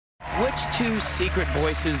which two secret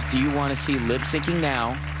voices do you want to see lip syncing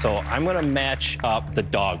now? So I'm gonna match up the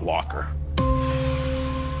dog walker.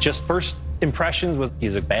 Just first impressions was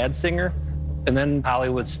he's a bad singer, and then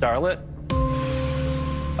Hollywood starlet.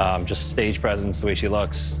 Just stage presence, the way she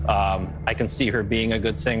looks. I can see her being a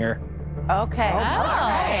good singer. Okay.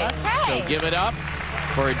 Oh, okay. So give it up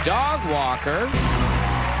for a dog walker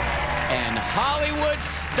and Hollywood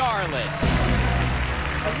starlet.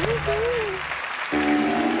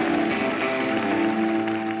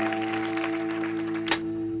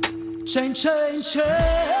 Chain, chain, chain,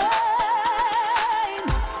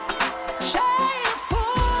 chain of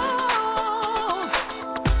fools.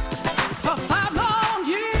 For 5 long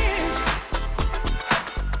years,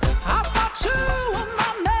 I thought you were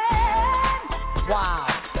my man. Wow.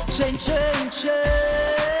 Chain, chain, chain,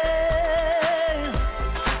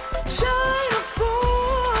 chain of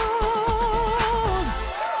fools.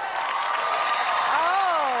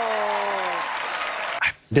 Oh. I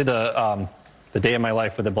did the day of my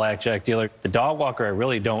life with the blackjack dealer. The dog walker, I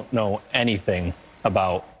really don't know anything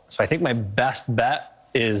about. So I think my best bet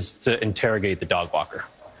is to interrogate the dog walker.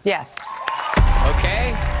 Yes.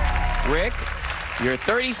 Okay, Rick, your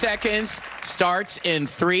 30 seconds starts in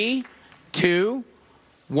 3, 2,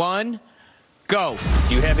 1, go.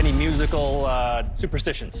 Do you have any musical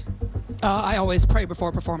superstitions? I always pray before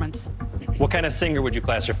a performance. What kind of singer would you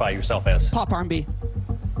classify yourself as? Pop R&B.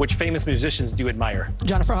 Which famous musicians do you admire?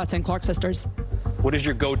 Jennifer Hudson, Clark Sisters. What is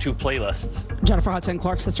your go-to playlist? Jennifer Hudson,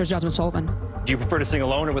 Clark Sisters, Jasmine Sullivan. Do you prefer to sing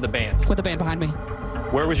alone or with a band? With a band behind me.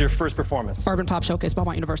 Where was your first performance? Urban Pop Showcase,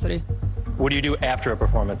 Belmont University. What do you do after a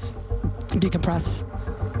performance? Decompress.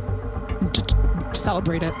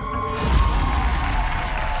 Celebrate it.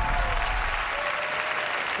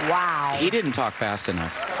 Wow. He didn't talk fast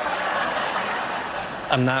enough.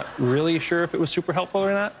 I'm not really sure if it was super helpful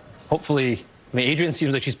or not. Hopefully, I mean, Adrienne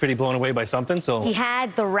seems like she's pretty blown away by something, so. He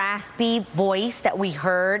had the raspy voice that we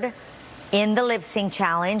heard in the lip sync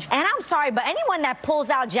challenge. And I'm sorry, but anyone that pulls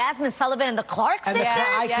out Jasmine Sullivan and the Clark sisters,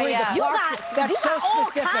 I agree. you got, That's you so got all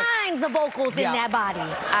specific. kinds of vocals in that body.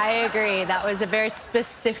 I agree. That was a very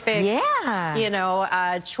specific,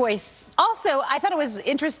 choice. Also, I thought it was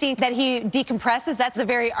interesting that he decompresses. That's a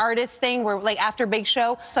very artist thing, where like after a big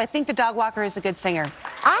show. So I think the dog walker is a good singer.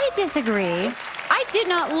 I disagree. I did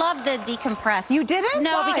not love the decompress. You didn't?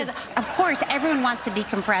 No, Why? because of course everyone wants to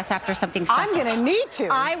decompress after something stressful. I'm gonna need to.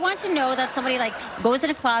 I want to know that somebody like goes in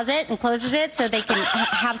a closet and closes it so they can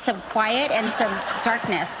have some quiet and some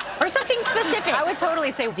darkness or something specific. I would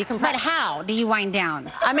totally say decompress. But how do you wind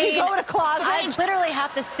down? I mean, You go in a closet? I literally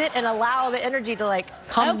have to sit and allow the energy to like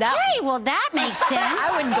come down. Okay, well that makes sense.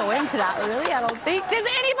 I wouldn't go into that, really. I don't think. Does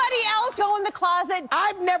anybody else go in the closet?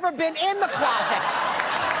 I've never been in the closet.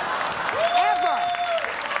 Ever.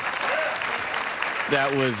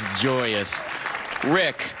 That was joyous.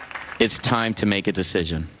 Rick, it's time to make a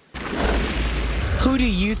decision. Who do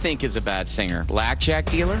you think is a bad singer? Blackjack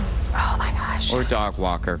dealer? Oh my gosh. Or dog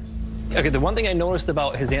walker? Okay, the one thing I noticed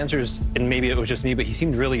about his answers, and maybe it was just me, but he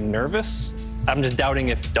seemed really nervous. I'm just doubting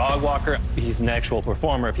if dog walker, he's an actual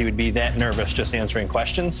performer, if he would be that nervous just answering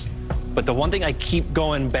questions. But the one thing I keep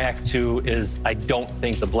going back to is I don't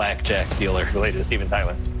think the blackjack dealer related to Steven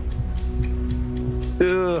Tyler.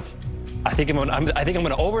 I think I'm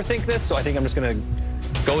gonna overthink this, so I think I'm just gonna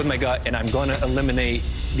go with my gut, and I'm gonna eliminate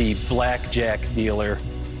the blackjack dealer,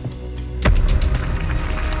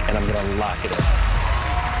 and I'm gonna lock it in.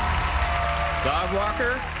 Dog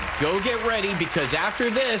walker, go get ready, because after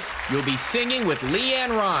this, you'll be singing with LeAnn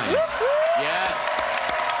Rimes. Yes.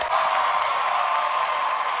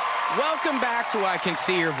 Welcome back to I Can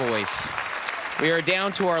See Your Voice. We are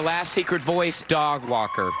down to our last secret voice, dog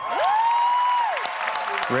walker.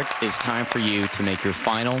 Rick, it's time for you to make your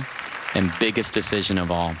final and biggest decision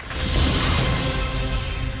of all.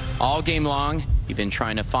 All game long, you've been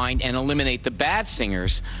trying to find and eliminate the bad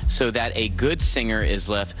singers so that a good singer is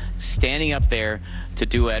left standing up there to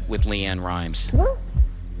duet with LeAnn Rimes.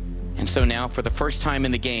 And so now, for the first time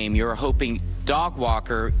in the game, you're hoping dog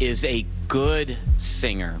walker is a good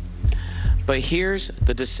singer. But here's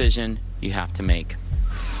the decision you have to make.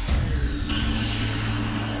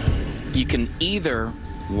 You can either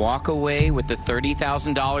walk away with the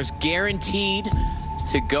 $30,000 guaranteed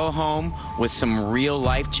to go home with some real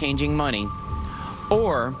life-changing money,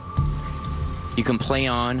 or you can play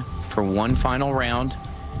on for one final round,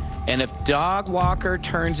 and if dog walker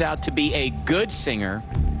turns out to be a good singer,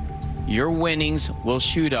 your winnings will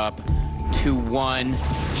shoot up to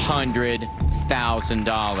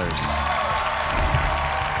 $100,000.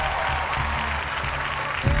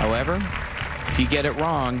 However, if you get it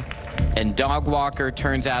wrong and dog walker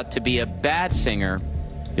turns out to be a bad singer,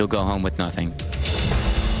 you'll go home with nothing.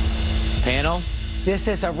 Panel? This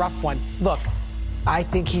is a rough one. Look, I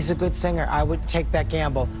think he's a good singer. I would take that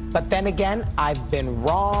gamble. But then again, I've been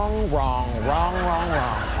wrong.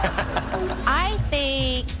 I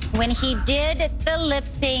think when he did the lip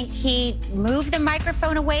sync, he moved the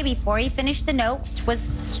microphone away before he finished the note, which was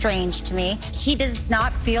strange to me. He does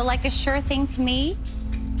not feel like a sure thing to me.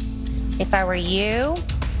 If I were you,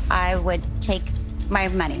 I would take my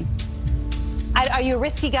money. Are you a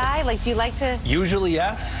risky guy? Like, do you like to? Usually,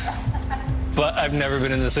 yes. But I've never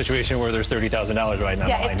been in a situation where there's $30,000 right now.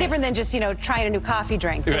 Yeah, it's different than just, trying a new coffee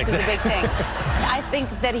drink. This is a big thing. I think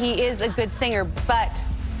that he is a good singer, but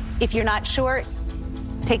if you're not sure,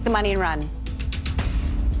 take the money and run.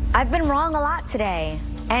 I've been wrong a lot today.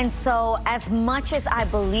 And so as much as I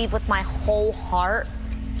believe with my whole heart,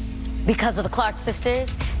 because of the Clark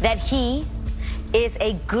sisters, that he is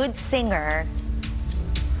a good singer,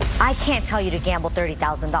 I can't tell you to gamble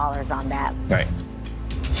 $30,000 on that. Right.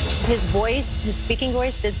 His voice, his speaking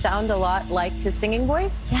voice did sound a lot like his singing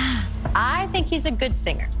voice. Yeah. I think he's a good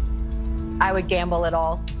singer. I would gamble it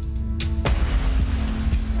all.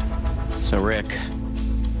 So, Rick,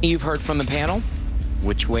 you've heard from the panel.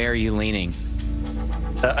 Which way are you leaning?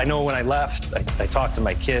 I know when I left, I talked to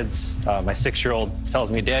my kids. My 6-year-old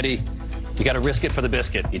tells me, Daddy, you got to risk it for the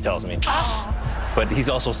biscuit, he tells me. Oh. But he's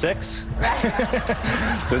also 6,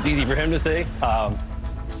 so it's easy for him to say. I'm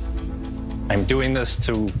doing this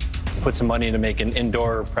to put some money to make an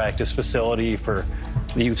indoor practice facility for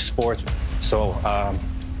the youth sports. So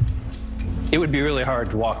it would be really hard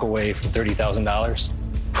to walk away from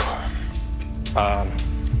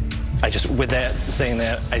 $30,000. With that, saying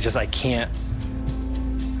that, I can't.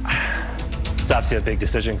 It's obviously a big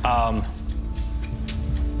decision. I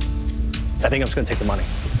think I'm just gonna take the money.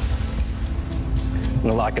 I'm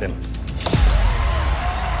gonna lock it in.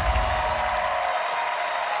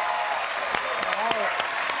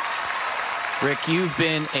 Rick, you've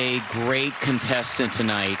been a great contestant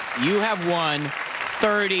tonight. You have won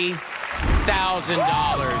 $30,000.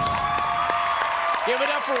 Give it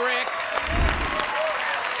up for Rick.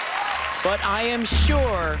 But I am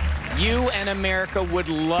sure you and America would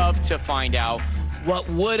love to find out what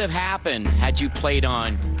would have happened had you played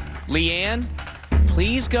on. LeAnn,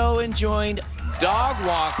 please go and join Dog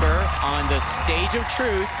Walker on the stage of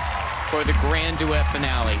truth for the grand duet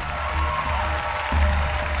finale.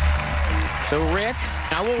 So, Rick,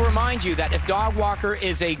 I will remind you that if Dog Walker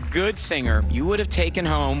is a good singer, you would have taken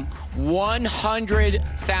home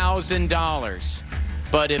 $100,000.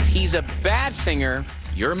 But if he's a bad singer,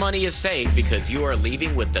 your money is safe because you are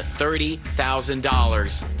leaving with the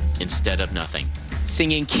 $30,000 instead of nothing.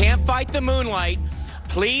 Singing Can't Fight the Moonlight,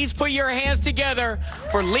 please put your hands together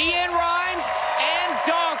for LeAnn Rimes and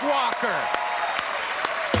Dog Walker.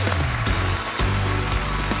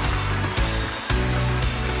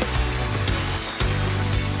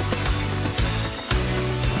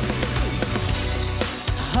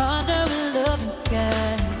 Under a lovely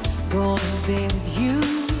sky, gonna be with you,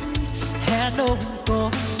 and no one's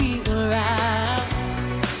gonna be around.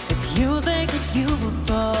 If you think that you will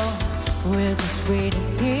fall, we'll just wait and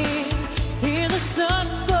till the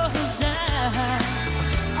sun goes down.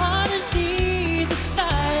 Underneath the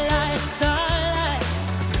starlight,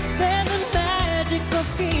 there's a magical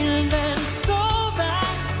feeling that is so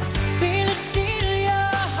right. Feel it steal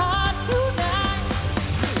your heart tonight.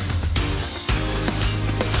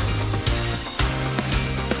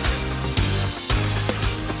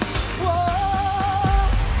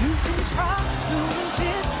 You can try to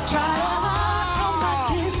resist, try hard from my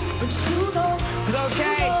kiss, but you know that It's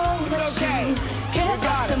okay. It's okay. You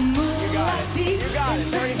got it. You got it. You got it.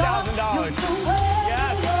 $30,000.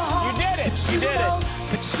 Yes. You did it. You did it.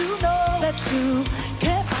 But you know that you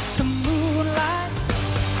can't fight the moonlight.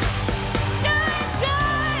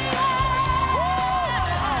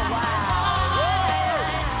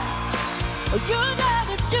 You know that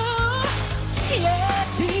you,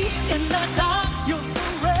 deep in the dark, you'll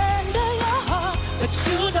surrender your heart. But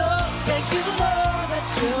you know that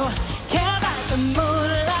you can't fight the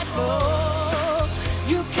moonlight. Oh,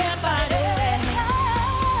 you can't fight it.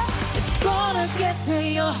 It's gonna get to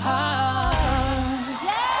your heart.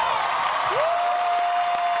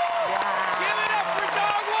 Give it up for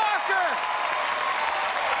Dog Walker.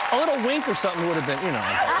 A little wink or something would have been,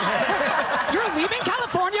 You're leaving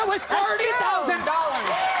California with $30,000.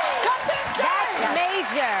 That's insane.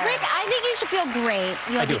 Major. Rick, I think you should feel great.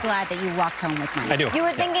 You'll do. be glad that you walked home with money. I do. You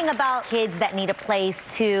were thinking about kids that need a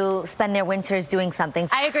place to spend their winters doing something.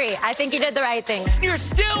 I agree. I think you did the right thing. You're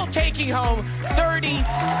still taking home $30,000.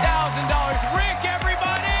 Rick,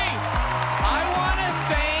 everybody! I want to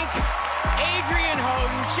thank Adrian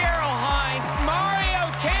Houghton.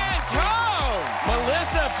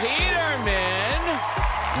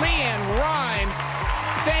 LeAnn Rimes,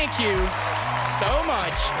 thank you so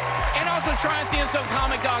much. And also Triumph the Unsung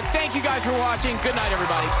Comic Dog, thank you guys for watching. Good night,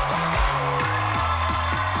 everybody.